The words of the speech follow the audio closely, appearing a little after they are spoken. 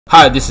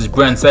Hi, this is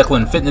Brent Cycle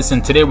and Fitness,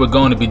 and today we're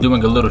going to be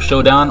doing a little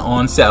showdown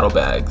on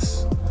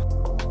saddlebags.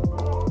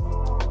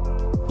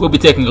 We'll be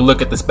taking a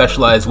look at the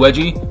Specialized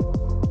Wedgie,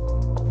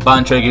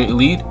 Bontrager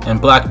Elite,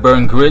 and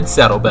Blackburn Grid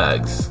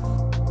saddlebags.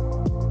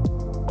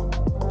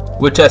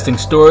 We're testing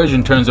storage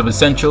in terms of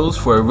essentials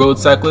for a road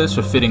cyclist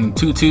for fitting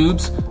 2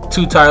 tubes,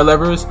 2 tire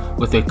levers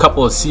with a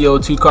couple of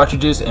CO2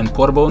 cartridges and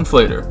portable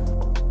inflator.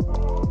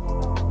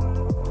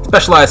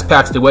 Specialized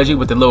packs the Wedgie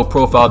with a low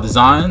profile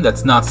design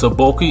that's not so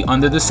bulky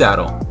under the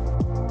saddle.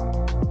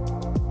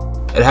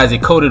 It has a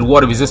coated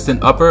water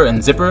resistant upper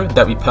and zipper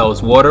that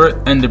repels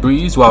water and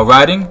debris while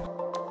riding.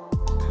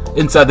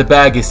 Inside the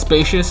bag is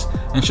spacious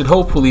and should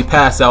hopefully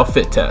pass our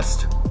fit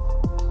test.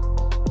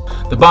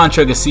 The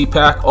Bontrager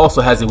C-Pack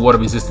also has a water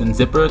resistant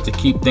zipper to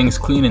keep things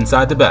clean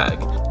inside the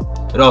bag.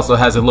 It also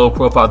has a low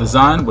profile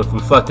design with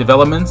reflective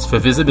elements for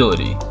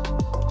visibility.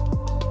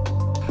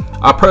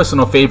 Our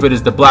personal favorite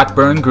is the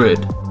Blackburn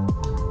Grid.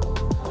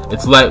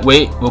 It's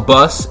lightweight,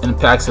 robust, and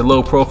packs a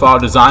low profile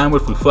design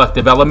with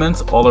reflective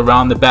elements all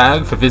around the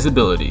bag for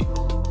visibility.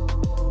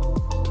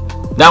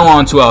 Now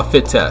on to our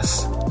fit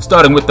test.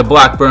 Starting with the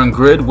Blackburn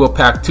Grid, we'll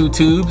pack 2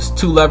 tubes,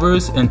 2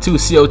 levers, and 2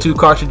 CO2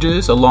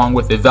 cartridges along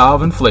with a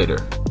valve inflator.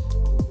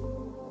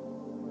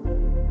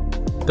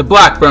 The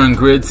Blackburn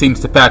Grid seems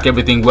to pack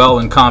everything well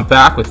and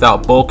compact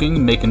without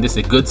bulking, making this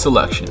a good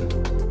selection.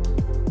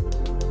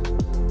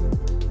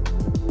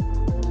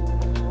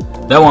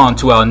 Now on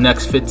to our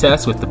next fit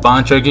test with the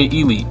Bontrager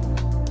Elite.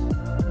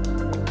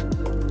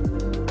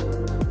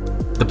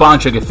 The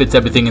Bontrager fits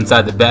everything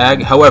inside the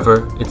bag,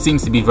 however, it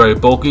seems to be very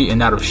bulky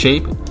and out of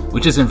shape,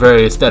 which isn't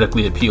very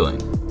aesthetically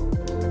appealing.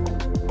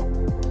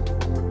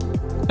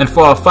 And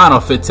for our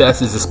final fit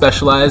test is the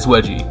Specialized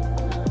Wedgie.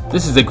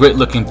 This is a great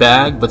looking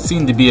bag, but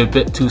seemed to be a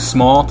bit too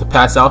small to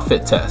pass our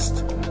fit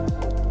test.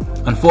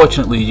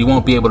 Unfortunately, you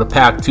won't be able to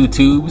pack 2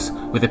 tubes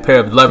with a pair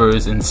of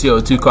levers and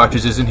CO2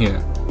 cartridges in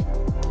here.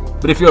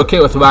 But if you're okay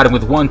with riding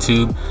with 1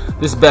 tube,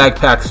 this bag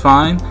packs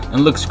fine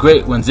and looks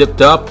great when zipped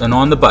up and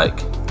on the bike.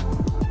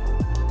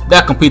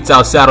 That completes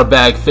our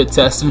saddlebag fit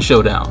test and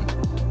showdown.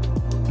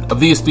 Of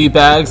these 3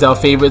 bags, our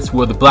favorites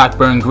were the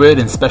Blackburn Grid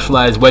and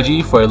Specialized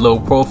Wedgie for a low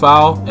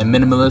profile and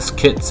minimalist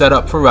kit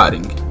setup for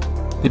riding.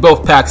 They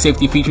both pack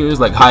safety features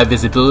like high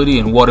visibility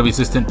and water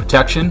resistant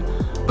protection,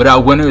 but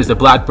our winner is the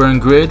Blackburn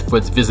Grid for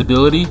its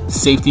visibility,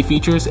 safety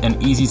features,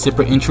 and easy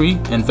zipper entry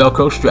and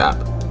Velcro strap.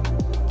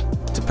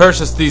 To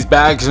purchase these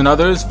bags and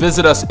others,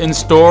 visit us in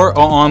store or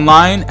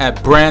online at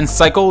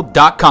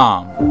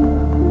brandcycle.com.